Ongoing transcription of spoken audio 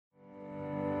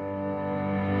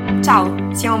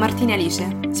Ciao, siamo Martina e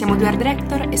Alice, siamo due art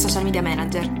director e social media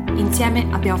manager. Insieme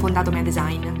abbiamo fondato Mia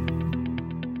Design.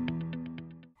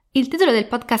 Il titolo del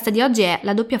podcast di oggi è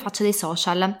La doppia faccia dei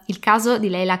social, il caso di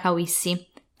Leila Kaouissi.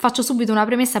 Faccio subito una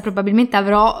premessa, probabilmente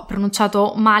avrò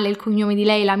pronunciato male il cognome di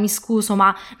Leila, mi scuso,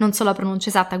 ma non so la pronuncia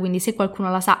esatta, quindi se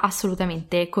qualcuno la sa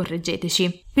assolutamente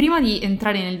correggeteci. Prima di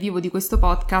entrare nel vivo di questo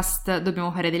podcast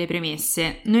dobbiamo fare delle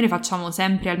premesse. Noi ne facciamo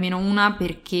sempre almeno una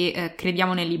perché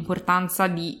crediamo nell'importanza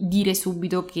di dire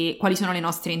subito quali sono le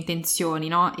nostre intenzioni,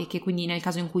 no? E che quindi nel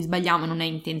caso in cui sbagliamo non è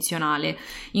intenzionale.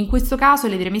 In questo caso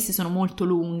le premesse sono molto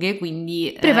lunghe,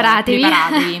 quindi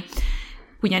preparatevi.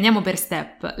 Quindi andiamo per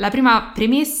step. La prima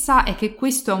premessa è che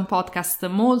questo è un podcast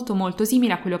molto molto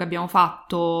simile a quello che abbiamo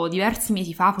fatto diversi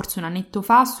mesi fa, forse un annetto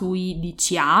fa, sui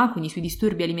DCA, quindi sui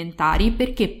disturbi alimentari,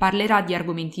 perché parlerà di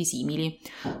argomenti simili.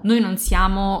 Noi non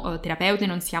siamo terapeute,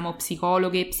 non siamo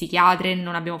psicologhe, psichiatre,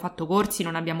 non abbiamo fatto corsi,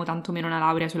 non abbiamo tantomeno una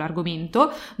laurea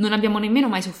sull'argomento, non abbiamo nemmeno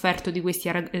mai sofferto di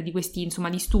questi insomma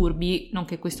disturbi, non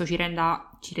che questo ci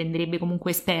renderebbe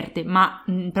comunque esperte, ma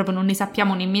proprio non ne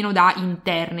sappiamo nemmeno da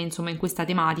interne, insomma, in questa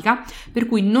tematica, per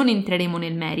cui non entreremo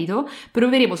nel merito,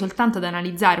 proveremo soltanto ad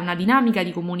analizzare una dinamica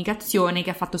di comunicazione che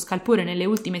ha fatto scalpore nelle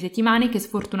ultime settimane, che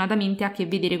sfortunatamente ha a che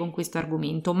vedere con questo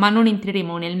argomento, ma non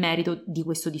entreremo nel merito di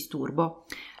questo disturbo.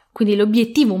 Quindi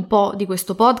l'obiettivo un po' di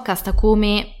questo podcast,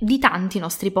 come di tanti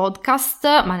nostri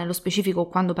podcast, ma nello specifico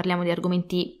quando parliamo di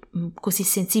argomenti così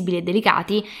sensibili e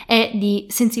delicati, è di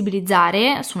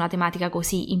sensibilizzare su una tematica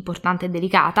così importante e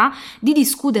delicata, di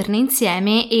discuterne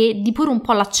insieme e di porre un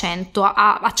po' l'accento,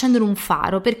 a accendere un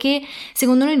faro, perché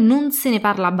secondo noi non se ne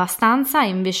parla abbastanza e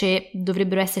invece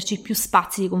dovrebbero esserci più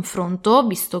spazi di confronto,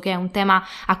 visto che è un tema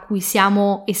a cui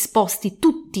siamo esposti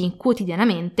tutti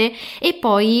quotidianamente, e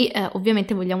poi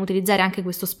ovviamente vogliamo utilizzare anche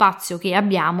questo spazio che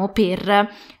abbiamo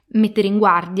per mettere in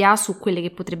guardia su quelle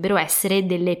che potrebbero essere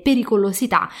delle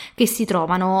pericolosità che si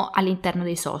trovano all'interno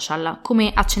dei social.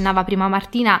 Come accennava prima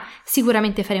Martina,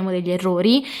 sicuramente faremo degli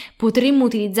errori, potremmo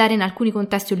utilizzare in alcuni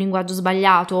contesti un linguaggio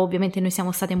sbagliato, ovviamente noi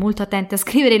siamo state molto attente a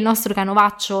scrivere il nostro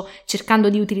canovaccio cercando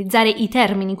di utilizzare i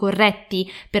termini corretti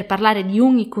per parlare di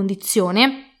ogni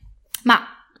condizione, ma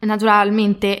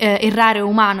naturalmente errare è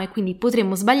umano e quindi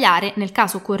potremmo sbagliare. Nel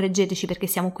caso correggeteci, perché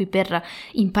siamo qui per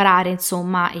imparare,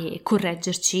 insomma, e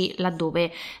correggerci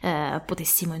laddove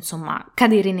potessimo, insomma,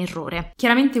 cadere in errore.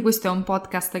 Chiaramente questo è un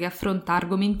podcast che affronta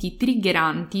argomenti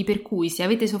triggeranti, per cui se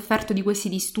avete sofferto di questi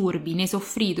disturbi, ne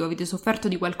soffrite o avete sofferto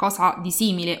di qualcosa di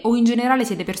simile o in generale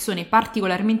siete persone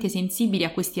particolarmente sensibili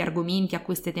a questi argomenti, a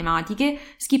queste tematiche,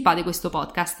 skippate questo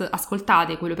podcast,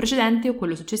 ascoltate quello precedente o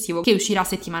quello successivo che uscirà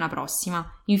settimana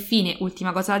prossima. Infine,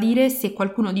 ultima cosa da dire, se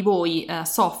qualcuno di voi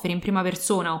soffre in prima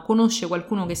persona o conosce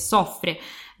qualcuno che soffre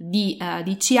di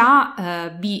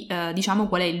DCA, vi diciamo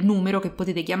qual è il numero che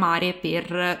potete chiamare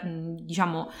per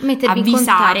mettervi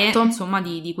avvisare in contatto, insomma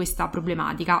di questa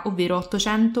problematica, ovvero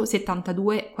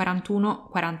 872 41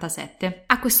 47.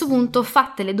 A questo punto,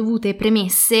 fatte le dovute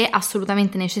premesse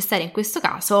assolutamente necessarie in questo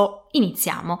caso,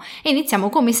 iniziamo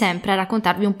come sempre a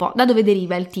raccontarvi un po' da dove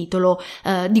deriva il titolo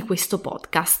di questo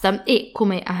podcast e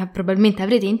come probabilmente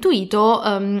avrete intuito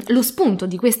lo spunto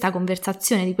di questa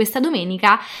conversazione di questa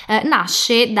domenica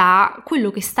nasce da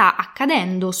quello che sta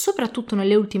accadendo soprattutto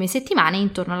nelle ultime settimane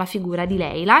intorno alla figura di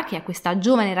Leila, che è questa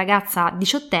giovane ragazza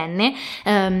diciottenne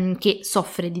che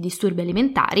soffre di disturbi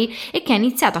alimentari e che ha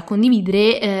iniziato a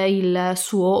condividere il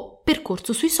suo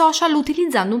percorso sui social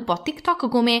utilizzando un po' TikTok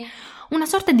come una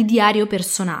sorta di diario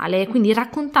personale, quindi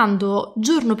raccontando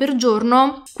giorno per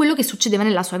giorno quello che succedeva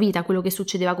nella sua vita, quello che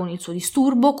succedeva con il suo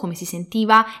disturbo, come si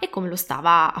sentiva e come lo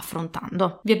stava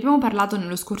affrontando. Vi abbiamo parlato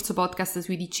nello scorso podcast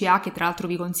sui DCA, che tra l'altro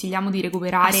vi consigliamo di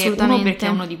recuperare, uno perché è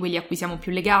uno di quelli a cui siamo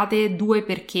più legate, due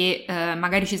perché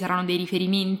magari ci saranno dei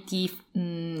riferimenti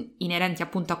inerenti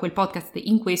appunto a quel podcast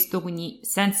in questo, quindi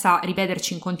senza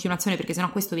ripeterci in continuazione perché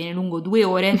sennò questo viene lungo 2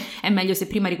 ore, è meglio se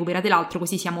prima recuperate l'altro,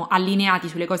 così siamo allineati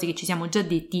sulle cose che ci siamo già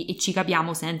detti e ci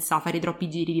capiamo senza fare troppi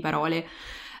giri di parole.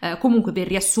 Comunque, per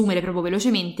riassumere proprio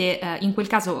velocemente, in quel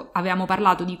caso avevamo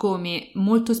parlato di come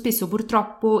molto spesso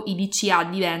purtroppo i DCA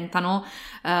diventano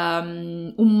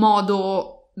un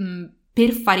modo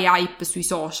per fare hype sui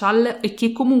social e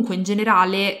che comunque in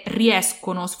generale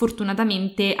riescono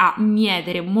sfortunatamente a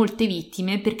mietere molte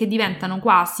vittime perché diventano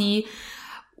quasi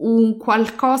un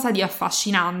qualcosa di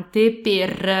affascinante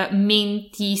per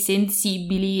menti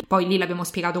sensibili. Poi lì l'abbiamo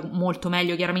spiegato molto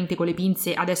meglio, chiaramente con le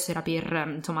pinze, adesso era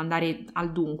per insomma andare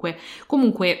al dunque.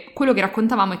 Comunque quello che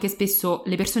raccontavamo è che spesso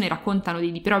le persone raccontano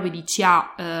dei propri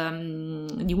DCA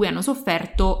di cui hanno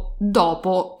sofferto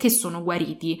dopo che sono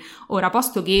guariti. Ora,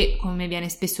 posto che, come viene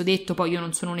spesso detto, poi io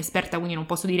non sono un'esperta quindi non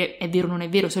posso dire è vero o non è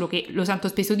vero, solo che lo sento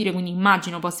spesso dire, quindi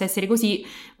immagino possa essere così,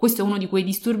 questo è uno di quei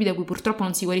disturbi da cui purtroppo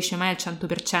non si guarisce mai al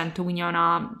 100%, quindi è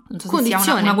non so se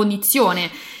sia una condizione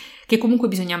che comunque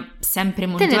bisogna sempre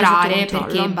monitorare,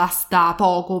 perché basta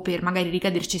poco per magari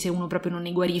ricaderci se uno proprio non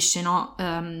ne guarisce, no?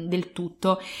 Del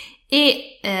tutto.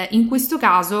 E in questo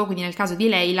caso, quindi nel caso di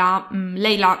Leila,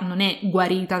 Leila non è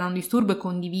guarita da un disturbo e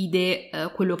condivide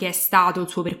quello che è stato il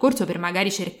suo percorso per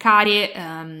magari cercare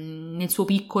nel suo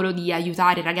piccolo di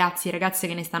aiutare ragazzi e ragazze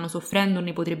che ne stanno soffrendo o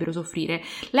ne potrebbero soffrire.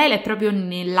 Leila è proprio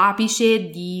nell'apice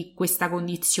di questa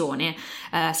condizione,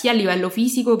 sia a livello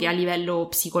fisico che a livello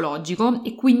psicologico,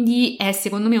 e quindi è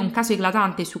secondo me un caso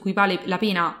eclatante di cui vale la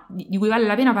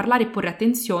pena parlare e porre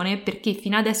attenzione, perché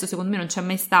fino adesso secondo me non c'è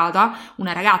mai stata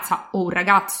una ragazza o un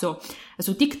ragazzo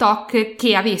su TikTok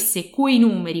che avesse quei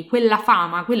numeri, quella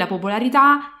fama, quella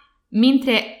popolarità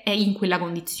mentre è in quella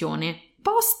condizione.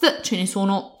 Post ce ne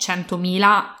sono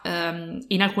 100.000,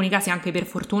 in alcuni casi anche per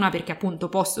fortuna, perché appunto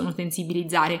possono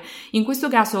sensibilizzare. In questo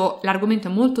caso l'argomento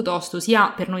è molto tosto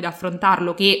sia per noi da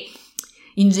affrontarlo che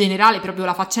in generale proprio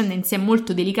la faccenda in sé è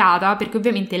molto delicata, perché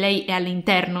ovviamente lei è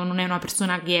all'interno, non è una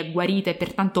persona che è guarita e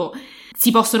pertanto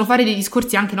si possono fare dei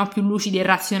discorsi anche più lucidi e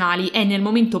razionali. È nel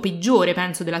momento peggiore,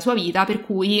 penso, della sua vita, per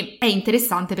cui è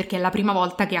interessante perché è la prima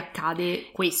volta che accade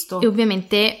questo. E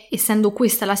ovviamente, essendo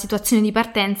questa la situazione di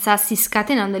partenza, si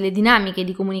scatenano delle dinamiche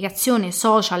di comunicazione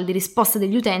social, di risposta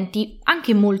degli utenti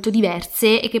anche molto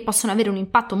diverse e che possono avere un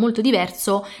impatto molto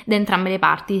diverso da entrambe le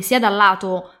parti, sia dal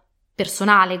lato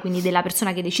personale, quindi della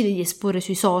persona che decide di esporre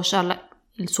sui social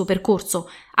il suo percorso.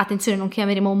 Attenzione, non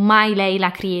chiameremo mai lei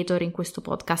la creator in questo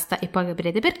podcast e poi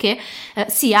capirete perché,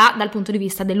 sia dal punto di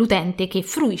vista dell'utente che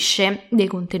fruisce dei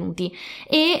contenuti.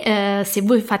 E se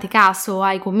voi fate caso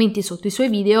ai commenti sotto i suoi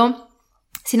video,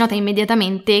 si nota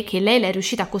immediatamente che lei è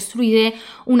riuscita a costruire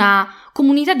una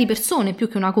comunità di persone più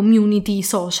che una community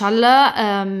social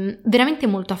veramente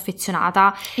molto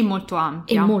affezionata e molto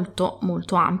ampia. E molto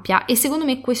molto ampia. E secondo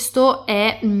me questo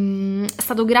è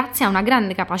stato grazie a una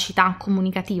grande capacità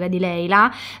comunicativa di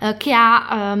Leila, che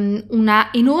ha una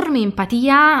enorme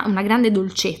empatia, una grande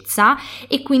dolcezza,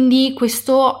 e quindi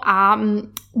questo ha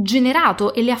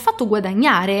generato e le ha fatto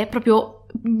guadagnare proprio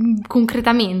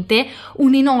concretamente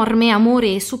un enorme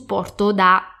amore e supporto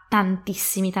da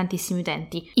tantissimi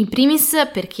utenti. In primis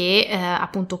perché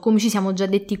appunto, come ci siamo già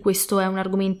detti, questo è un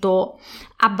argomento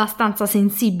abbastanza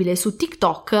sensibile su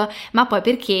TikTok, ma poi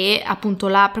perché appunto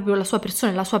proprio la sua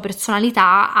persona e la sua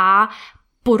personalità ha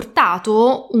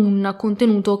portato un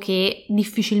contenuto che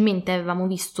difficilmente avevamo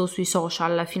visto sui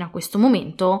social fino a questo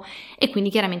momento, e quindi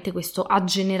chiaramente questo ha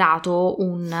generato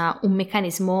un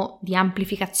meccanismo di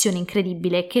amplificazione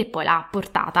incredibile che poi l'ha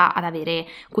portata ad avere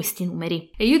questi numeri.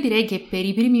 E io direi che per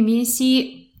i primi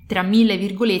mesi, tra mille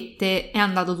virgolette, è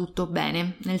andato tutto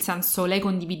bene, nel senso lei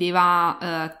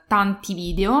condivideva tanti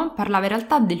video, parlava in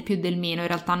realtà del più e del meno, in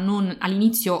realtà non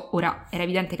all'inizio. Ora era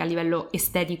evidente che a livello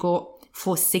estetico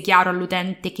fosse chiaro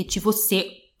all'utente che ci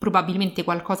fosse probabilmente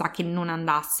qualcosa che non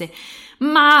andasse,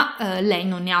 ma lei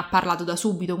non ne ha parlato da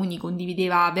subito, quindi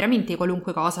condivideva veramente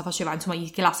qualunque cosa, faceva insomma i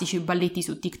classici balletti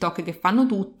su TikTok che fanno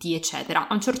tutti, eccetera.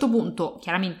 A un certo punto,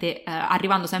 chiaramente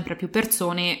arrivando sempre a più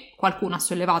persone, qualcuno ha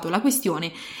sollevato la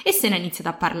questione e se ne è iniziato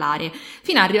a parlare,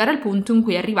 fino ad arrivare al punto in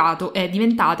cui è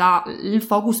diventata il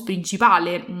focus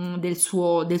principale del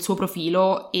suo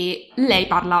profilo, e lei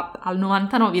parla al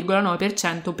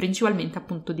 99,9% principalmente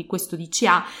appunto di questo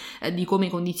DCA, di come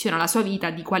condiziona la sua vita,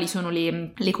 di quali sono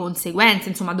le conseguenze,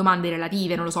 insomma domande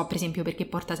relative, non lo so, per esempio perché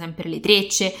porta sempre le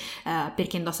trecce,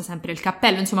 perché indossa sempre il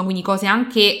cappello, insomma, quindi cose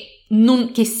anche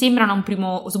che sembrano a un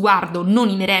primo sguardo non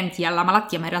inerenti alla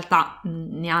malattia, ma in realtà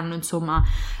ne hanno insomma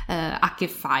a che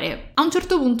fare. A un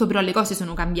certo punto però le cose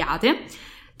sono cambiate,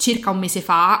 circa un mese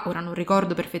fa, ora non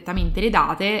ricordo perfettamente le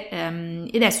date,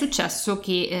 ed è successo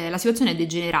che la situazione è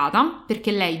degenerata,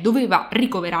 perché lei doveva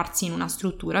ricoverarsi in una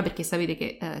struttura, perché sapete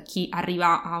che chi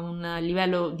arriva a un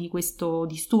livello di questo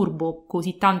disturbo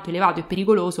così tanto elevato e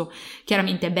pericoloso,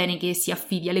 chiaramente è bene che si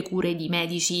affidi alle cure di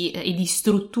medici e di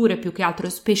strutture più che altro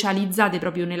specializzate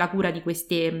proprio nella cura di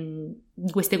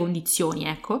queste condizioni,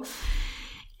 ecco.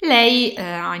 Lei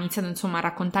ha iniziato insomma a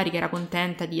raccontare che era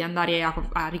contenta di andare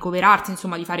a ricoverarsi,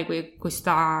 insomma di fare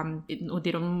questa,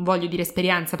 oddio non voglio dire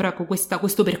esperienza, però ecco questo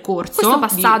percorso,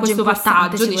 questo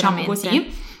passaggio, diciamo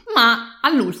così, ma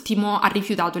all'ultimo ha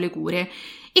rifiutato le cure.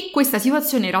 E questa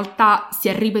situazione in realtà si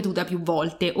è ripetuta più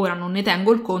volte, ora non ne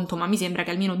tengo il conto, ma mi sembra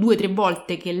che almeno 2 o 3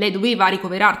 volte che lei doveva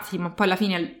ricoverarsi, ma poi alla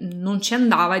fine non ci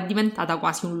andava, è diventata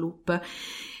quasi un loop.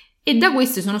 E da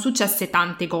queste sono successe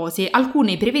tante cose,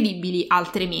 alcune prevedibili,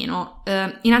 altre meno.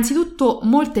 Innanzitutto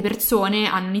molte persone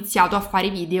hanno iniziato a fare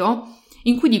video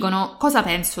in cui dicono cosa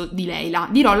penso di Leila,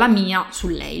 dirò la mia su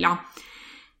Leila.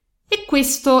 E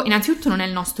questo innanzitutto non è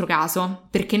il nostro caso,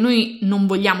 perché noi non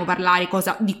vogliamo parlare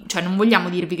non vogliamo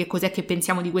dirvi che cos'è che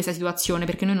pensiamo di questa situazione,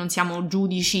 perché noi non siamo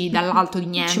giudici dall'alto di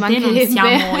niente, non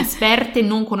siamo esperte,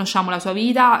 non conosciamo la sua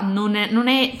vita, non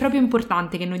è proprio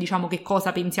importante che noi diciamo che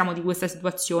cosa pensiamo di questa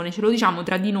situazione, ce lo diciamo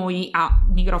tra di noi a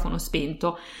microfono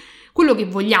spento. Quello che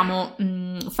vogliamo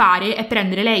fare è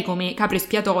prendere lei come capro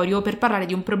espiatorio per parlare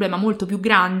di un problema molto più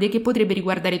grande che potrebbe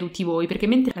riguardare tutti voi, perché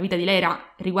mentre la vita di Leila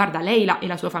riguarda Leila e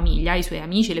la sua famiglia, i suoi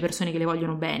amici e le persone che le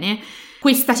vogliono bene,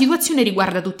 questa situazione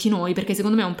riguarda tutti noi, perché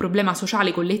secondo me è un problema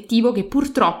sociale collettivo che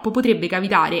purtroppo potrebbe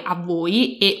capitare a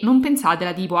voi e non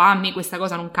pensatela tipo a me questa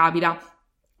cosa non capita.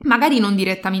 Magari non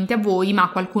direttamente a voi, ma a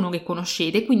qualcuno che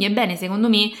conoscete, quindi è bene secondo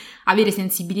me avere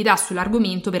sensibilità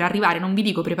sull'argomento per arrivare, non vi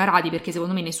dico preparati perché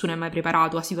secondo me nessuno è mai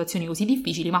preparato a situazioni così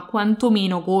difficili, ma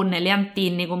quantomeno con le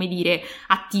antenne, come dire,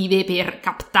 attive per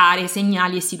captare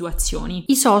segnali e situazioni.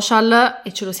 I social,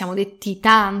 e ce lo siamo detti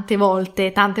tante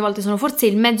volte, sono forse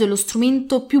il mezzo e lo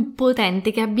strumento più potente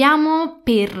che abbiamo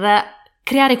per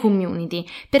creare community,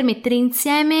 per mettere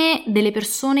insieme delle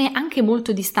persone anche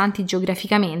molto distanti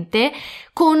geograficamente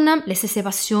con le stesse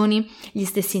passioni, gli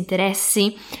stessi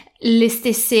interessi, le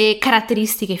stesse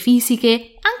caratteristiche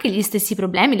fisiche, anche gli stessi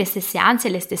problemi, le stesse ansie,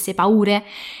 le stesse paure.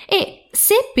 E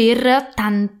se per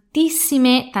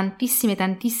tantissime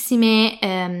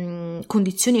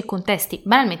condizioni e contesti,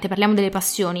 banalmente parliamo delle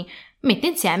passioni, mette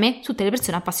insieme tutte le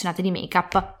persone appassionate di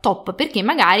make-up, top, perché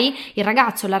magari il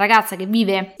ragazzo o la ragazza che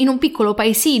vive in un piccolo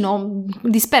paesino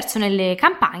disperso nelle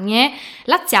campagne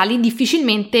laziali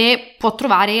difficilmente può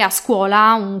trovare a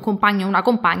scuola un compagno o una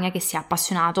compagna che sia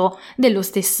appassionato della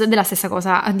stessa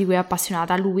cosa di cui è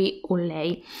appassionata lui o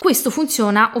lei. Questo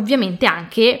funziona ovviamente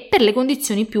anche per le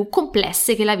condizioni più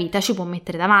complesse che la vita ci può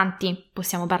mettere davanti.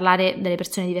 Possiamo parlare delle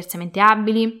persone diversamente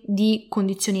abili, di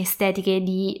condizioni estetiche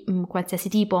di qualsiasi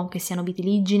tipo, che siano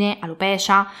vitiligine,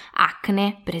 alopecia,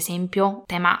 acne, per esempio,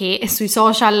 tema che sui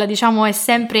social diciamo è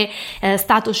sempre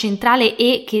stato centrale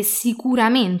e che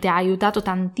sicuramente ha aiutato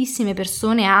tantissime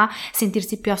persone a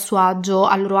sentirsi più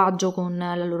a loro agio con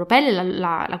la loro pelle,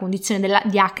 la condizione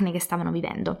di acne che stavano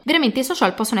vivendo. Veramente i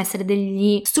social possono essere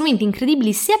degli strumenti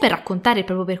incredibili sia per raccontare il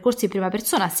proprio percorso in prima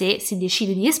persona, se si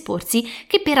decide di esporsi,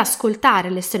 che per ascoltare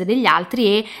le storie degli altri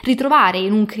e ritrovare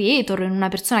in un creator, in una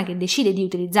persona che decide di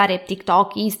utilizzare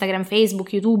TikTok, Instagram,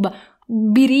 Facebook, YouTube,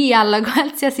 BeReal,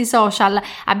 qualsiasi social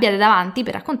abbiate davanti,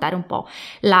 per raccontare un po'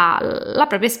 la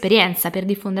propria esperienza, per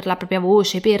diffondere la propria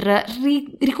voce, per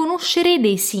riconoscere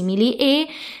dei simili e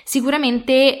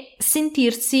sicuramente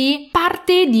sentirsi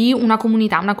parte di una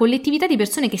comunità, una collettività di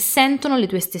persone che sentono le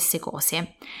tue stesse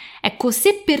cose. Ecco,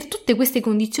 se per tutte queste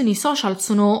condizioni i social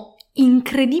sono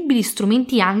incredibili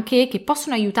strumenti anche che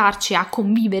possono aiutarci a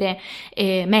convivere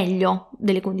meglio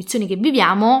delle condizioni che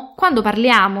viviamo, quando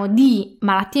parliamo di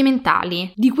malattie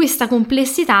mentali di questa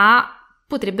complessità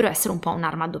potrebbero essere un po'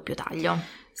 un'arma a doppio taglio.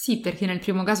 Sì, perché nel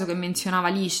primo caso che menzionava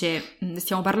Alice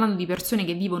stiamo parlando di persone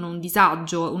che vivono un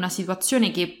disagio, una situazione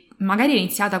che magari è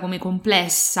iniziata come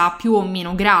complessa, più o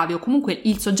meno grave, o comunque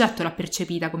il soggetto l'ha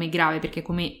percepita come grave, perché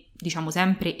come diciamo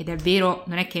sempre, ed è vero,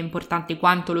 non è che è importante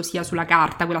quanto lo sia sulla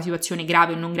carta quella situazione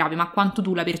grave o non grave, ma quanto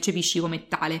tu la percepisci come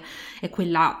tale. È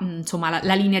quella, insomma,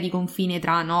 la linea di confine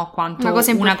tra quanto una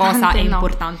cosa è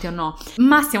importante o no.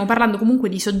 Ma stiamo parlando comunque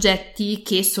di soggetti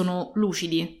che sono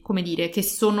lucidi, come dire, che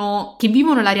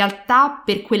vivono la realtà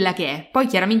per quella che è. Poi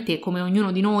chiaramente, come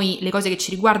ognuno di noi, le cose che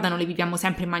ci riguardano le viviamo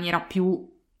sempre in maniera più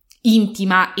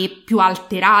intima e più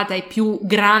alterata e più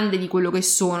grande di quello che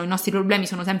sono. I nostri problemi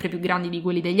sono sempre più grandi di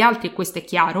quelli degli altri e questo è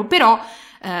chiaro, però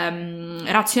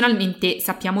razionalmente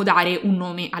sappiamo dare un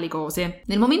nome alle cose.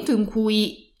 Nel momento in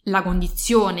cui la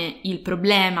condizione, il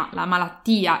problema, la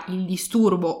malattia, il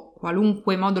disturbo,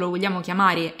 qualunque modo lo vogliamo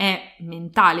chiamare, è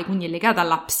mentale, quindi è legata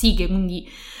alla psiche, quindi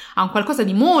a un qualcosa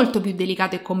di molto più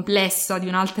delicato e complesso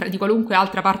di qualunque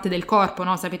altra parte del corpo,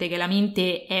 no? Sapete che la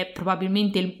mente è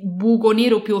probabilmente il buco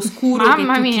nero più oscuro che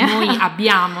tutti noi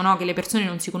abbiamo, no? Che le persone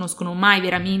non si conoscono mai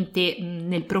veramente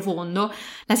nel profondo.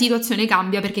 La situazione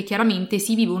cambia perché chiaramente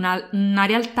si vive una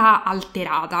realtà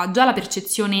alterata, già la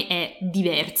percezione è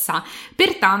diversa,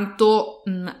 pertanto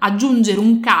aggiungere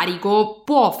un carico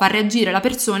può far reagire la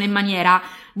persona in maniera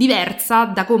diversa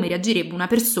da come reagirebbe una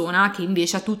persona che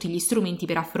invece ha tutti gli strumenti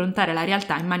per affrontare la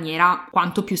realtà in maniera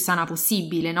quanto più sana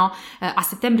possibile, no? A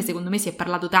settembre secondo me si è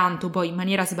parlato tanto, poi in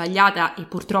maniera sbagliata, e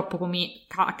purtroppo, come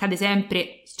accade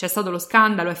sempre, c'è stato lo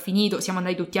scandalo, è finito, siamo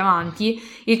andati tutti avanti.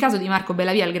 Il caso di Marco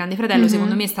Bellavia, il Grande Fratello,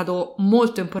 secondo me è stato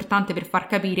molto importante per far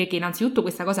capire che innanzitutto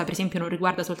questa cosa per esempio non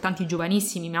riguarda soltanto i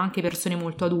giovanissimi, ma anche persone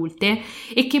molto adulte,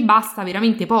 e che basta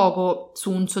veramente poco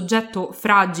su un soggetto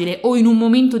fragile o in un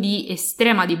momento di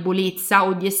estrema debolezza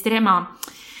o di estrema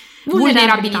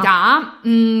vulnerabilità,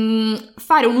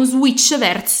 fare uno switch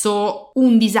verso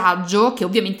un disagio che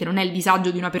ovviamente non è il disagio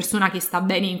di una persona che sta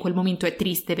bene in quel momento, è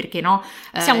triste, perché no?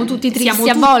 Siamo tutti tristi,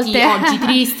 siamo a volte oggi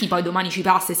tristi, poi domani ci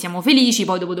passa e siamo felici,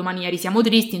 poi dopodomani ieri siamo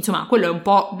tristi, insomma quello è un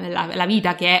po' la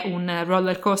vita, che è un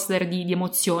roller coaster di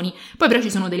emozioni. Poi però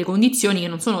ci sono delle condizioni che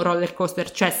non sono roller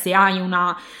coaster, cioè se hai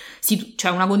una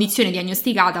condizione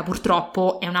diagnosticata,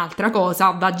 purtroppo è un'altra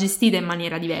cosa, va gestita in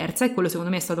maniera diversa, e quello secondo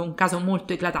me è stato un caso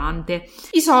molto eclatante.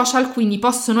 I social quindi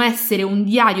possono essere un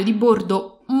diario di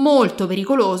bordo molto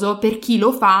pericoloso per chi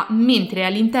lo fa mentre è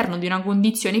all'interno di una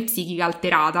condizione psichica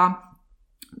alterata,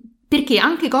 perché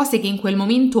anche cose che in quel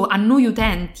momento a noi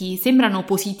utenti sembrano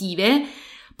positive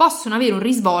possono avere un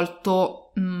risvolto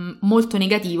molto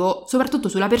negativo, soprattutto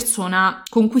sulla persona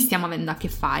con cui stiamo avendo a che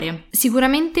fare.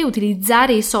 Sicuramente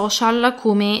utilizzare i social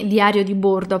come diario di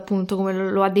bordo, appunto come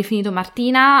lo ha definito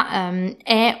Martina,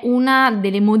 è una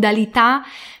delle modalità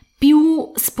più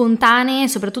spontanee,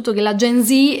 soprattutto che la Gen Z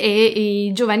e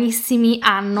i giovanissimi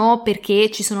hanno,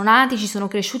 perché ci sono nati, ci sono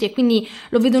cresciuti e quindi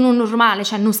lo vedono normale,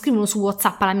 cioè non scrivono su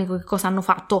WhatsApp all'amico che cosa hanno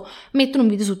fatto, mettono un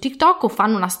video su TikTok o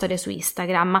fanno una storia su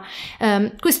Instagram.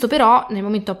 Questo però nel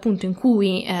momento appunto in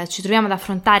cui ci troviamo ad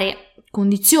affrontare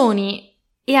condizioni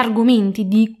e argomenti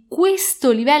di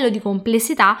questo livello di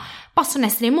complessità possono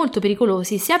essere molto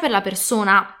pericolosi sia per la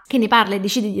persona che ne parla e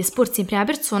decide di esporsi in prima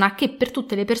persona, che per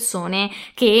tutte le persone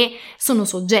che sono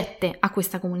soggette a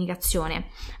questa comunicazione.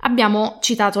 Abbiamo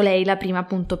citato Leila prima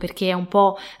appunto perché è un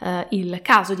po' il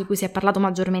caso di cui si è parlato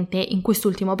maggiormente in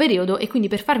quest'ultimo periodo, e quindi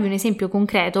per farvi un esempio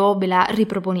concreto ve la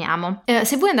riproponiamo.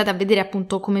 Se voi andate a vedere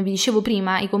appunto, come vi dicevo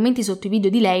prima, i commenti sotto i video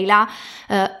di Leila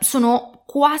sono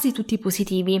quasi tutti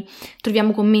positivi.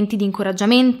 Troviamo commenti di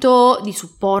incoraggiamento, di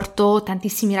supporto,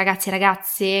 tantissimi ragazzi e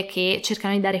ragazze che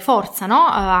cercano di dare forza, no?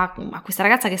 a questa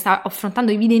ragazza che sta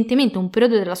affrontando evidentemente un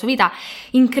periodo della sua vita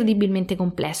incredibilmente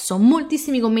complesso.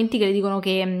 Moltissimi commenti che le dicono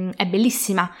che è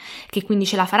bellissima, che quindi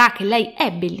ce la farà, che lei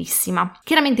è bellissima.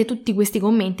 Chiaramente tutti questi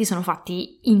commenti sono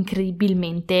fatti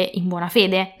incredibilmente in buona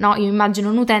fede, no? Io immagino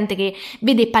un utente che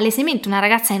vede palesemente una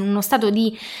ragazza in uno stato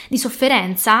di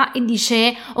sofferenza e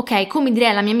dice: ok, come direi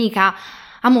alla mia amica,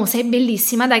 amo, sei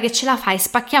bellissima, dai che ce la fai,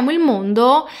 spacchiamo il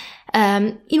mondo.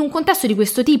 In un contesto di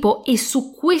questo tipo e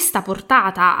su questa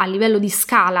portata a livello di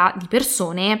scala di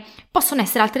persone possono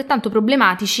essere altrettanto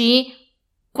problematici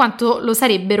quanto lo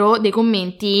sarebbero dei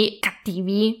commenti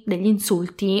cattivi, degli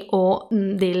insulti o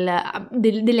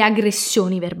delle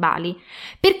aggressioni verbali,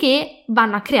 perché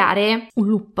vanno a creare un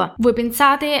loop. Voi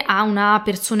pensate a una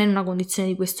persona in una condizione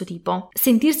di questo tipo,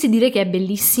 sentirsi dire che è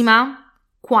bellissima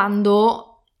quando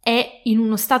è in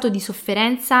uno stato di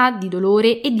sofferenza, di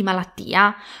dolore e di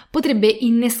malattia, potrebbe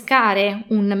innescare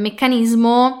un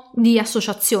meccanismo di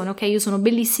associazione. Ok, io sono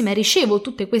bellissima e ricevo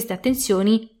tutte queste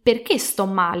attenzioni perché sto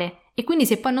male, e quindi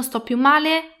se poi non sto più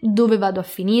male, dove vado a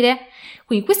finire?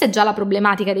 Quindi questa è già la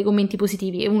problematica dei commenti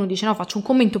positivi, e uno dice: no, faccio un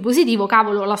commento positivo,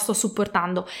 cavolo, la sto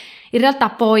supportando. In realtà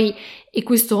poi, e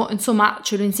questo insomma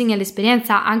ce lo insegna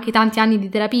l'esperienza, anche tanti anni di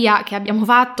terapia che abbiamo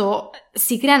fatto,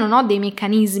 si creano, no, dei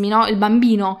meccanismi, no? Il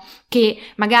bambino che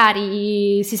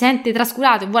magari si sente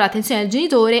trascurato e vuole l'attenzione del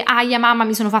genitore: aia mamma,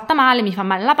 mi sono fatta male, mi fa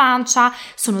male la pancia,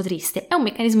 sono triste. È un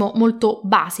meccanismo molto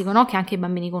basico, no? Che anche i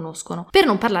bambini conoscono. Per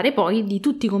non parlare poi di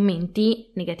tutti i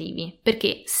commenti negativi,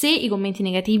 perché se i commenti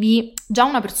negativi, già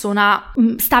una persona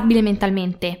stabile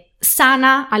mentalmente,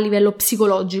 sana a livello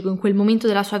psicologico in quel momento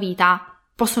della sua vita,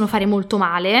 possono fare molto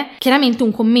male. Chiaramente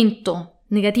un commento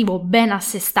negativo ben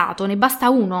assestato, ne basta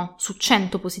uno su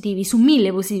 100 positivi, su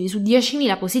 1000 positivi, su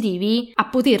 10.000 positivi a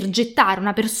poter gettare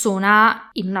una persona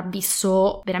in un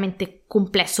abisso veramente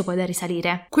complesso poi da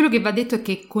risalire. Quello che va detto è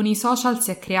che con i social si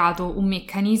è creato un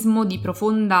meccanismo di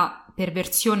profonda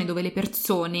perversione dove le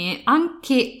persone,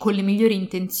 anche con le migliori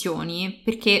intenzioni,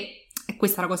 perché è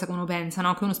questa la cosa che uno pensa,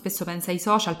 no? Che uno spesso pensa ai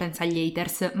social, pensa agli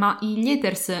haters, ma gli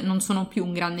haters non sono più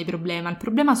un grande problema. Il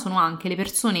problema sono anche le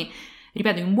persone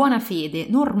ripeto, in buona fede,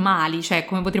 normali, cioè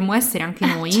come potremmo essere anche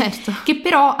noi, certo. che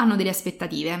però hanno delle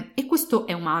aspettative, e questo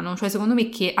è umano, cioè secondo me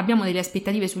che abbiamo delle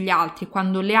aspettative sugli altri,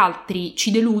 quando gli altri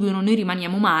ci deludono noi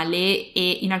rimaniamo male,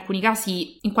 e in alcuni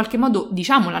casi in qualche modo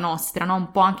diciamo la nostra, no?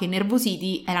 Un po' anche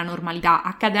nervositi, è la normalità,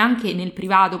 accade anche nel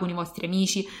privato con i vostri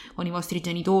amici, con i vostri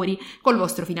genitori, col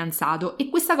vostro fidanzato, e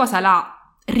questa cosa la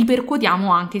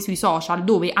ripercuotiamo anche sui social,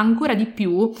 dove ancora di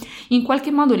più in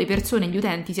qualche modo le persone, gli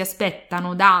utenti si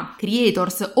aspettano da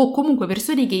creators o comunque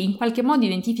persone che in qualche modo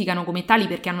identificano come tali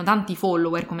perché hanno tanti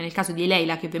follower, come nel caso di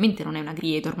Leila, che ovviamente non è una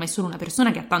creator ma è solo una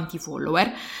persona che ha tanti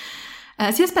follower,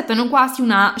 si aspettano quasi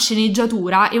una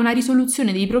sceneggiatura e una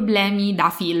risoluzione dei problemi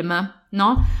da film,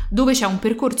 no? Dove c'è un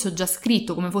percorso già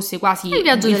scritto, come fosse quasi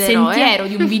il sentiero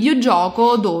di un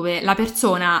videogioco, dove la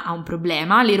persona ha un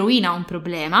problema, l'eroina ha un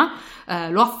problema,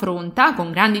 lo affronta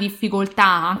con grandi difficoltà,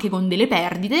 anche con delle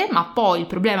perdite, ma poi il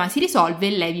problema si risolve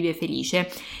e lei vive felice.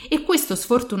 E questo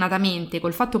sfortunatamente,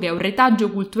 col fatto che è un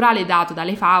retaggio culturale dato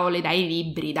dalle favole, dai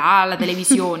libri, dalla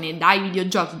televisione, dai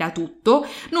videogiochi, da tutto,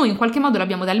 noi in qualche modo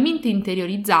l'abbiamo talmente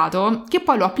interiorizzato che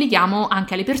poi lo applichiamo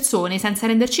anche alle persone senza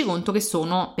renderci conto che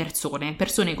sono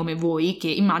persone come voi, che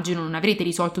immagino non avrete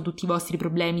risolto tutti i vostri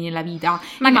problemi nella vita.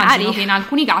 Magari. Immagino che in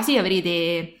alcuni casi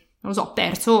avrete, non lo so,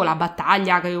 perso la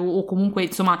battaglia, o comunque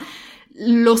insomma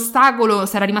l'ostacolo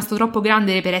sarà rimasto troppo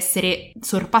grande per essere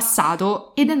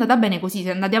sorpassato, ed è andata bene così,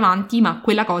 siete andati avanti, ma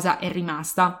quella cosa è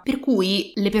rimasta. Per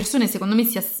cui le persone secondo me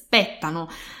si aspettano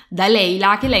da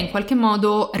Leila che lei in qualche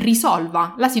modo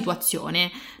risolva la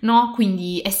situazione, no?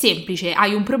 Quindi è semplice,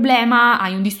 hai un problema,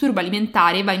 hai un disturbo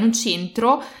alimentare, vai in un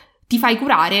centro, ti fai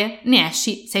curare, ne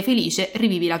esci, sei felice,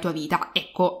 rivivi la tua vita.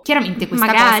 Ecco, chiaramente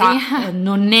questa cosa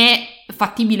non è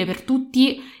fattibile per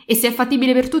tutti, e se è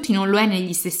fattibile per tutti non lo è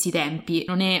negli stessi tempi.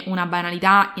 Non è una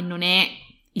banalità e non è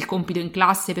il compito in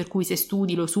classe per cui se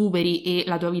studi lo superi e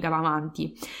la tua vita va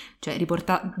avanti. Cioè,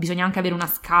 bisogna anche avere una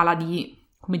scala di,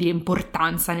 come dire,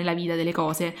 importanza nella vita delle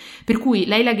cose. Per cui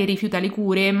Leila, che rifiuta le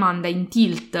cure, manda in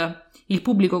tilt il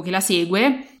pubblico che la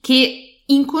segue, che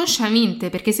inconsciamente,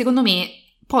 perché secondo me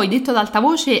poi detto ad alta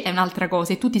voce è un'altra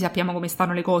cosa e tutti sappiamo come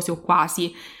stanno le cose o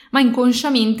quasi, ma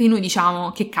inconsciamente noi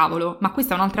diciamo che cavolo, ma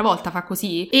questa un'altra volta fa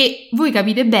così? E voi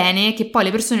capite bene che poi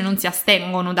le persone non si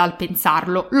astengono dal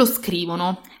pensarlo, lo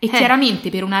scrivono. E chiaramente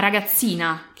per una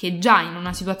ragazzina che è già in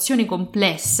una situazione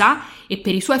complessa e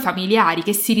per i suoi familiari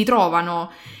che si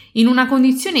ritrovano in una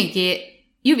condizione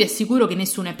che io vi assicuro che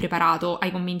nessuno è preparato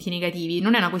ai commenti negativi,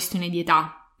 non è una questione di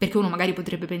età. Perché uno magari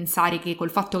potrebbe pensare che col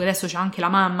fatto che adesso c'è anche la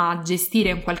mamma a gestire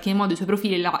in qualche modo i suoi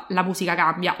profili la musica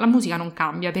cambia. La musica non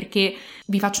cambia, perché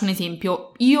vi faccio un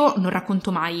esempio. Io non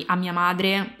racconto mai a mia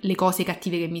madre le cose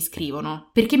cattive che mi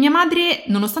scrivono, perché mia madre,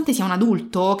 nonostante sia un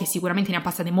adulto, che sicuramente ne ha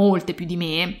passate molte più di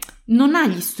me, non ha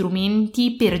gli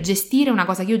strumenti per gestire una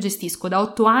cosa che io gestisco da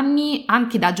 8 anni,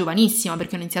 anche da giovanissima,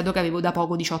 perché ho iniziato che avevo da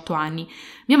poco 18 anni.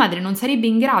 Mia madre non sarebbe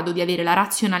in grado di avere la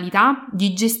razionalità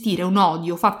di gestire un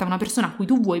odio fatto a una persona a cui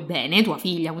tu vuoi bene, tua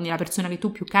figlia, quindi la persona che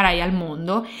tu più cara hai al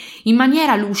mondo, in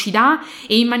maniera lucida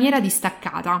e in maniera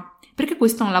distaccata. Perché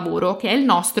questo è un lavoro che è il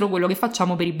nostro, quello che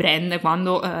facciamo per i brand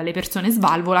quando le persone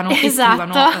svalvolano e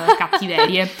scrivono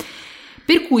cattiverie.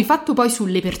 Per cui fatto poi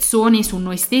sulle persone, su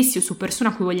noi stessi o su persone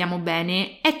a cui vogliamo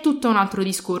bene, è tutto un altro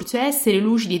discorso. Essere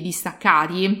lucidi e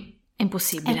distaccati è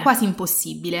impossibile. È quasi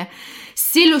impossibile.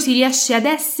 Se lo si riesce ad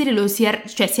essere,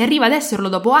 si arriva ad esserlo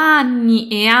dopo anni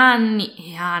e anni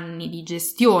e anni di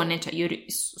gestione. Cioè io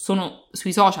sono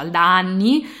sui social da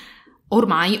anni,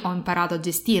 ormai ho imparato a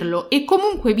gestirlo. E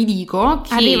comunque vi dico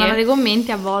che arrivano dei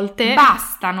commenti a volte.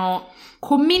 Bastano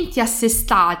commenti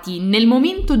assestati nel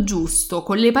momento giusto,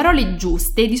 con le parole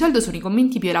giuste, di solito sono i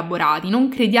commenti più elaborati. Non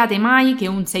crediate mai che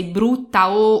un sei brutta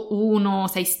o uno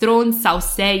sei stronza o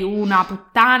sei una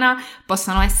puttana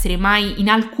possano essere mai in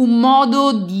alcun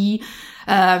modo di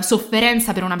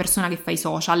sofferenza per una persona che fa i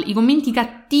social. I commenti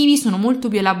cattivi sono molto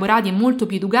più elaborati e molto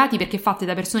più educati perché fatti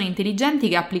da persone intelligenti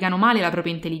che applicano male la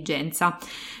propria intelligenza.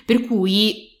 Per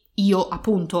cui io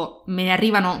appunto me ne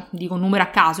arrivano, dico un numero a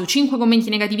caso, 5 commenti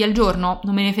negativi al giorno,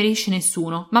 non me ne ferisce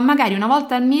nessuno, ma magari una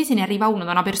volta al mese ne arriva uno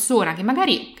da una persona che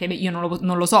magari, che io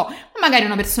non lo so, ma magari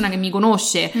una persona che mi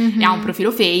conosce e ha un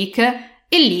profilo fake,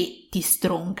 e lì ti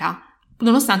stronca.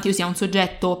 Nonostante io sia un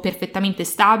soggetto perfettamente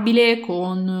stabile,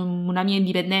 con una mia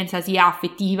indipendenza sia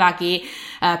affettiva che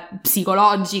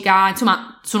psicologica,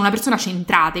 insomma sono una persona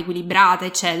centrata, equilibrata,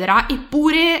 eccetera,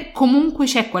 eppure comunque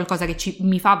c'è qualcosa che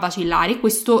mi fa vacillare.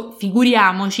 Questo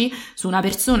figuriamoci su una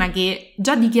persona che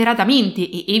già dichiaratamente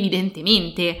e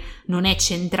evidentemente non è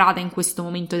centrata in questo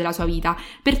momento della sua vita.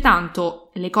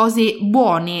 Pertanto le cose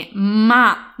buone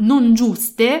ma non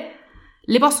giuste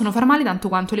le possono far male tanto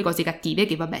quanto le cose cattive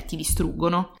che vabbè ti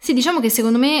distruggono. Sì, diciamo che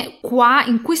secondo me qua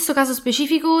in questo caso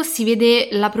specifico si vede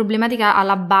la problematica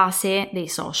alla base dei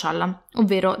social,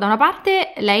 ovvero da una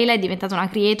parte Leila è diventata una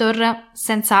creator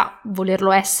senza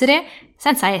volerlo essere,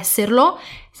 senza esserlo,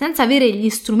 senza avere gli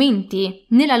strumenti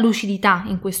né la lucidità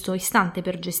in questo istante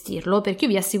per gestirlo, perché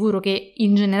io vi assicuro che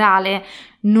in generale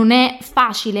non è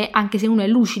facile, anche se uno è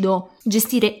lucido,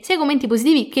 gestire sia i commenti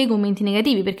positivi che i commenti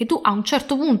negativi, perché tu a un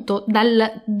certo punto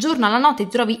dal giorno alla notte ti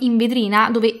trovi in vetrina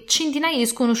dove centinaia di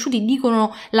sconosciuti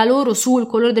dicono la loro sul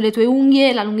colore delle tue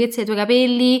unghie, la lunghezza dei tuoi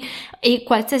capelli e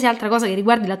qualsiasi altra cosa che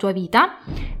riguardi la tua vita.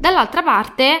 Dall'altra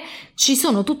parte ci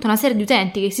sono tutta una serie di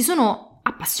utenti che si sono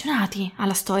appassionati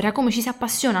alla storia, come ci si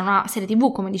appassiona a una serie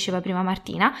TV, come diceva prima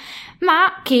Martina,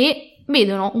 ma che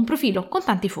vedono un profilo con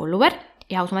tanti follower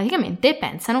e automaticamente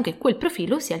pensano che quel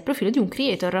profilo sia il profilo di un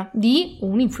creator, di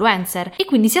un influencer, e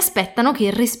quindi si aspettano che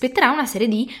rispetterà una serie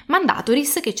di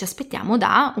mandatories che ci aspettiamo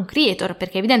da un creator,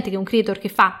 perché è evidente che un creator che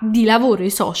fa di lavoro i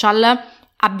social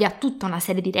abbia tutta una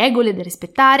serie di regole da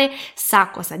rispettare, sa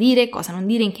cosa dire, cosa non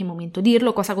dire, in che momento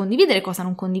dirlo, cosa condividere, cosa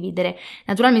non condividere.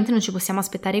 Naturalmente non ci possiamo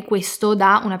aspettare questo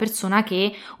da una persona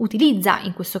che utilizza,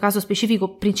 in questo caso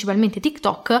specifico principalmente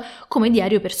TikTok, come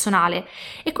diario personale.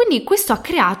 E quindi questo ha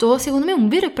creato, secondo me, un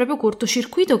vero e proprio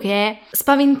cortocircuito che è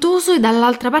spaventoso e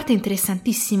dall'altra parte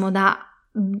interessantissimo da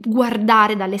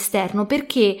guardare dall'esterno,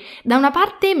 perché da una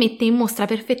parte mette in mostra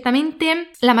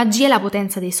perfettamente la magia e la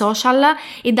potenza dei social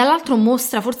e dall'altro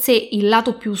mostra forse il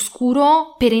lato più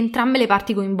oscuro per entrambe le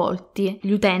parti coinvolti,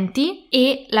 gli utenti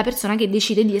e la persona che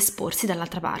decide di esporsi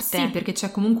dall'altra parte. Sì, perché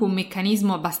c'è comunque un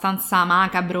meccanismo abbastanza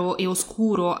macabro e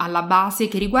oscuro alla base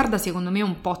che riguarda secondo me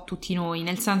un po' tutti noi,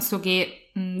 nel senso che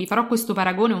vi farò questo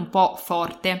paragone un po'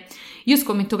 forte. Io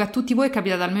scommetto che a tutti voi è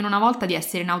capitato almeno una volta di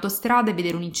essere in autostrada e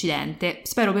vedere un incidente.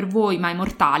 Spero per voi mai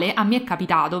mortale. A me è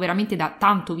capitato veramente da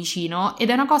tanto vicino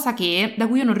ed è una cosa da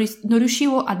cui io non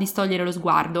riuscivo a distogliere lo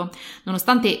sguardo,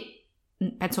 nonostante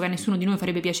penso che a nessuno di noi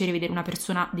farebbe piacere vedere una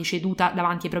persona deceduta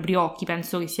davanti ai propri occhi,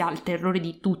 penso che sia il terrore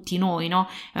di tutti noi, no?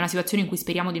 È una situazione in cui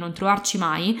speriamo di non trovarci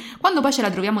mai. Quando poi ce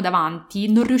la troviamo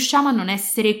davanti non riusciamo a non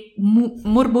essere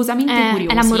morbosamente curiosi.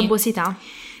 È la morbosità.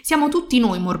 Siamo tutti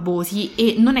noi morbosi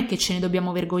e non è che ce ne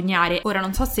dobbiamo vergognare. Ora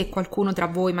non so se qualcuno tra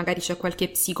voi, magari c'è qualche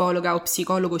psicologa o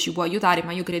psicologo, ci può aiutare,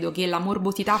 ma io credo che la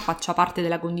morbosità faccia parte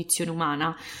della condizione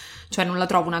umana. Cioè non la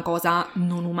trovo una cosa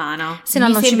non umana. Se no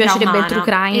non ci piacerebbe umana. Il true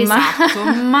crime. Esatto,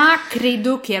 ma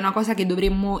credo che è una cosa che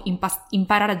dovremmo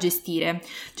imparare a gestire.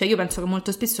 Cioè io penso che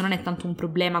molto spesso non è tanto un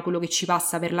problema quello che ci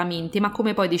passa per la mente, ma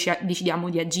come poi decidiamo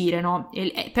di agire, no?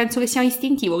 E penso che sia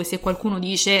istintivo che se qualcuno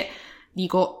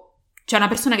dico, c'è una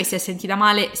persona che si è sentita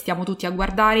male, stiamo tutti a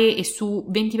guardare e su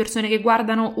 20 persone che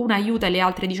guardano, una aiuta e le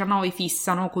altre 19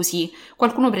 fissano così.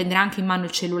 Qualcuno prenderà anche in mano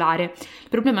il cellulare. Il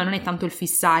problema non è tanto il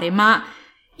fissare, ma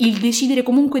il decidere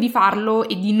comunque di farlo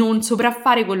e di non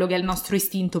sopraffare quello che è il nostro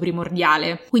istinto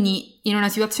primordiale. Quindi in una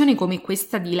situazione come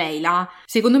questa di Leila,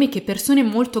 secondo me che persone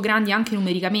molto grandi anche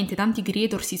numericamente, tanti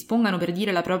creator si espongano per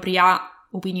dire la propria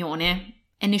opinione,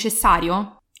 è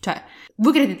necessario? Cioè,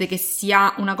 voi credete che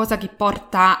sia una cosa che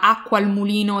porta acqua al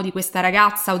mulino di questa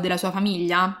ragazza o della sua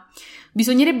famiglia?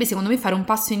 Bisognerebbe secondo me fare un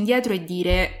passo indietro e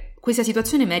dire: questa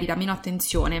situazione merita meno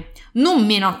attenzione. Non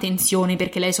meno attenzione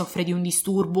perché lei soffre di un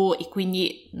disturbo e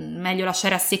quindi meglio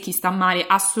lasciare a sé chi sta male,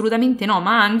 assolutamente no,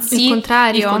 ma anzi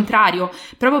il contrario,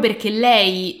 proprio perché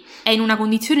lei è in una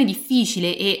condizione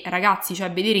difficile e ragazzi,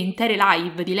 cioè vedere intere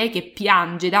live di lei che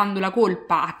piange dando la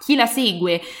colpa a chi la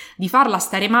segue di farla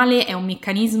stare male è un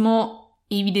meccanismo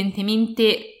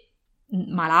evidentemente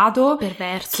malato,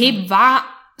 perverso, che va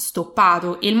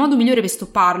stoppato, e il modo migliore per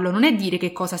stopparlo non è dire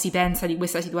che cosa si pensa di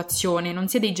questa situazione. Non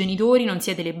siete i genitori, non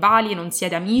siete le balie, non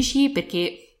siete amici,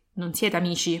 perché non siete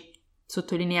amici,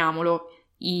 sottolineiamolo.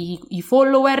 I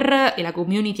follower e la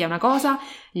community è una cosa,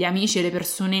 gli amici e le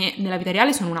persone nella vita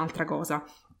reale sono un'altra cosa.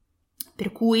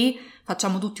 Per cui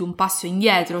facciamo tutti un passo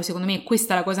indietro, secondo me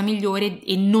questa è la cosa migliore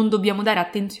e non dobbiamo dare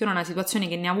attenzione a una situazione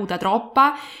che ne ha avuta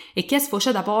troppa e che è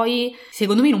sfociata poi,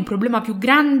 secondo me, in un problema più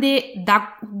grande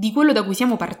di quello da cui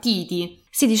siamo partiti.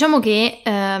 Sì, diciamo che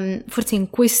forse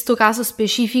in questo caso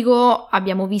specifico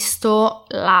abbiamo visto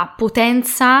la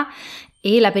potenza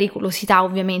e la pericolosità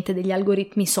ovviamente degli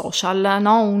algoritmi social,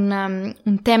 no?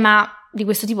 Un tema di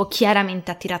questo tipo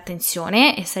chiaramente attira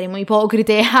attenzione e saremo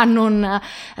ipocrite a non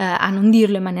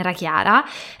dirlo in maniera chiara.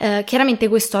 Chiaramente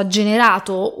questo ha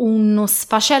generato uno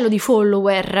sfacelo di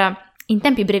follower in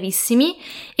tempi brevissimi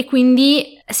e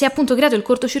quindi si è appunto creato il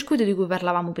cortocircuito di cui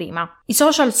parlavamo prima. I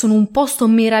social sono un posto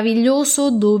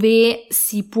meraviglioso dove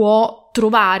si può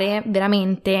trovare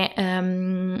veramente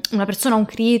una persona, un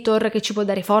creator che ci può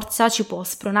dare forza, ci può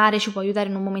spronare, ci può aiutare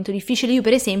in un momento difficile. Io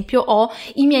per esempio ho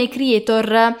i miei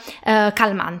creator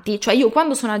calmanti, cioè io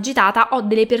quando sono agitata ho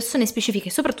delle persone specifiche,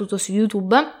 soprattutto su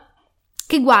YouTube,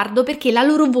 che guardo perché la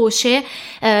loro voce,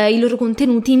 i loro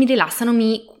contenuti mi rilassano,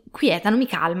 mi quietano, mi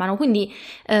calmano, quindi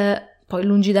poi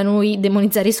lungi da noi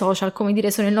demonizzare i social, come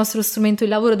dire, sono il nostro strumento di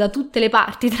lavoro da tutte le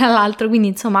parti, tra l'altro, quindi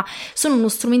insomma sono uno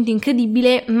strumento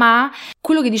incredibile, ma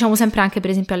quello che diciamo sempre anche per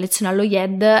esempio a lezione allo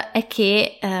IED è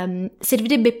che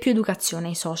servirebbe più educazione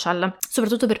ai social,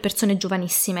 soprattutto per persone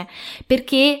giovanissime,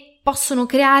 perché possono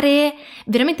creare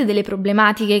veramente delle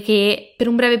problematiche che per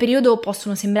un breve periodo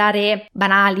possono sembrare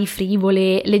banali,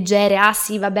 frivole, leggere, ah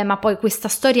sì vabbè, ma poi questa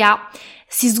storia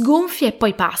si sgonfia e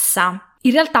poi passa.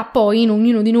 In realtà poi in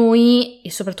ognuno di noi, e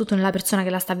soprattutto nella persona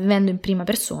che la sta vivendo in prima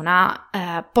persona,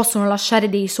 possono lasciare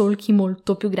dei solchi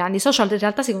molto più grandi. I social in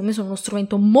realtà secondo me sono uno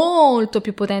strumento molto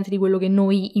più potente di quello che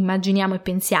noi immaginiamo e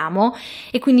pensiamo,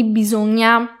 e quindi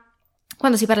bisogna,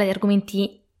 quando si parla di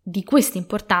argomenti di questa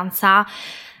importanza,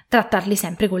 trattarli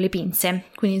sempre con le pinze.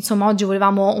 Quindi insomma oggi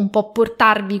volevamo un po'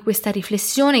 portarvi questa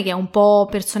riflessione che è un po'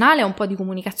 personale, un po' di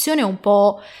comunicazione, un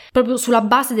po' proprio sulla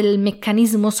base del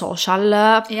meccanismo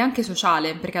social. E anche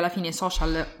sociale, perché alla fine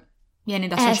social viene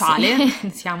da sociale, sì.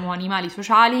 Siamo animali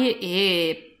sociali,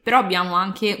 però abbiamo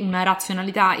anche una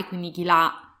razionalità, e quindi chi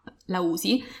la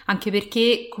usi, anche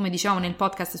perché, come dicevamo nel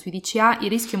podcast sui DCA, il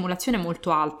rischio emulazione è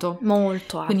molto alto.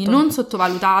 Molto alto. Quindi non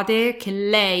sottovalutate che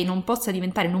lei non possa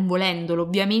diventare, non volendolo,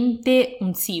 ovviamente,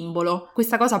 un simbolo.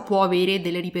 Questa cosa può avere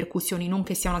delle ripercussioni, non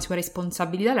che sia una sua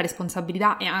responsabilità, la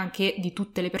responsabilità è anche di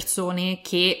tutte le persone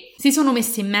che si sono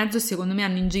messe in mezzo e secondo me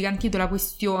hanno ingigantito la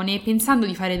questione pensando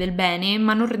di fare del bene,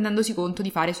 ma non rendendosi conto di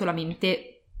fare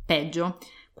solamente peggio.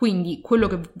 Quindi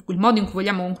il modo in cui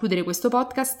vogliamo concludere questo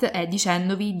podcast è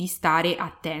dicendovi di stare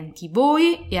attenti,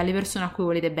 voi e alle persone a cui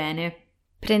volete bene.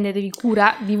 Prendetevi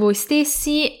cura di voi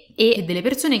stessi e delle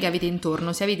persone che avete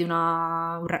intorno. Se avete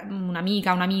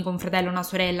un'amica, un amico, un fratello, una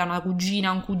sorella, una cugina,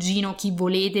 un cugino, chi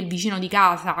volete, il vicino di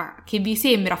casa, che vi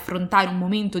sembra affrontare un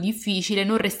momento difficile,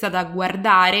 non restate a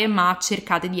guardare, ma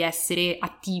cercate di essere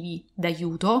attivi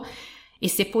d'aiuto. E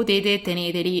se potete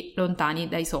teneteli lontani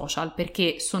dai social,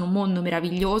 perché sono un mondo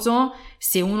meraviglioso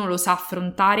se uno lo sa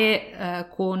affrontare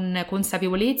con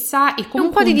consapevolezza e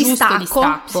comunque un giusto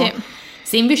distacco. Sì.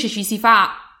 Se invece ci si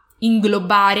fa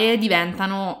inglobare,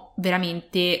 diventano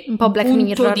veramente un po' Black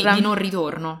Mirror di non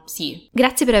ritorno. Sì.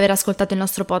 Grazie per aver ascoltato il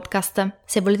nostro podcast.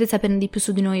 Se volete saperne di più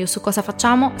su di noi o su cosa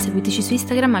facciamo, seguiteci su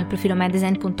Instagram al profilo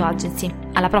medesign.agency.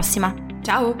 Alla prossima!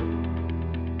 Ciao!